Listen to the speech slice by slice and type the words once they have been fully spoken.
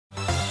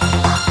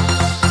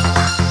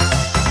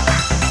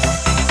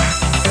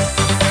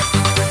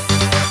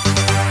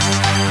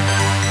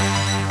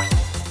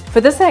For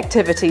this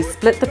activity,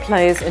 split the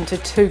players into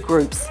 2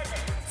 groups.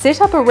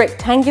 Set up a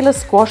rectangular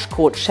squash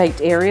court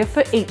shaped area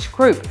for each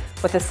group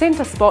with a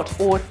centre spot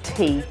or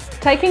tee.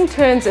 Taking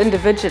turns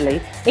individually,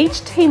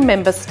 each team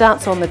member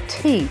starts on the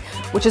tee,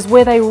 which is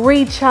where they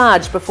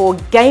recharge before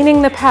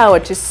gaining the power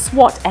to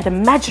swat at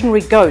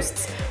imaginary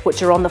ghosts,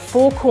 which are on the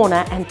 4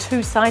 corner and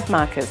 2 side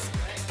markers.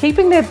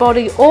 Keeping their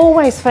body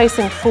always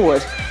facing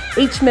forward,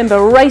 each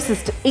member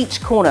races to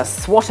each corner,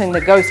 swatting the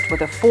ghost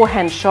with a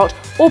forehand shot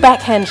or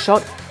backhand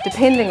shot,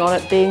 depending on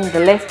it being the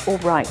left or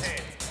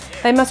right.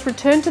 They must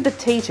return to the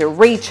tee to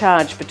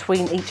recharge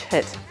between each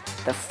hit.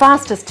 The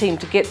fastest team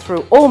to get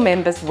through all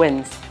members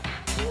wins.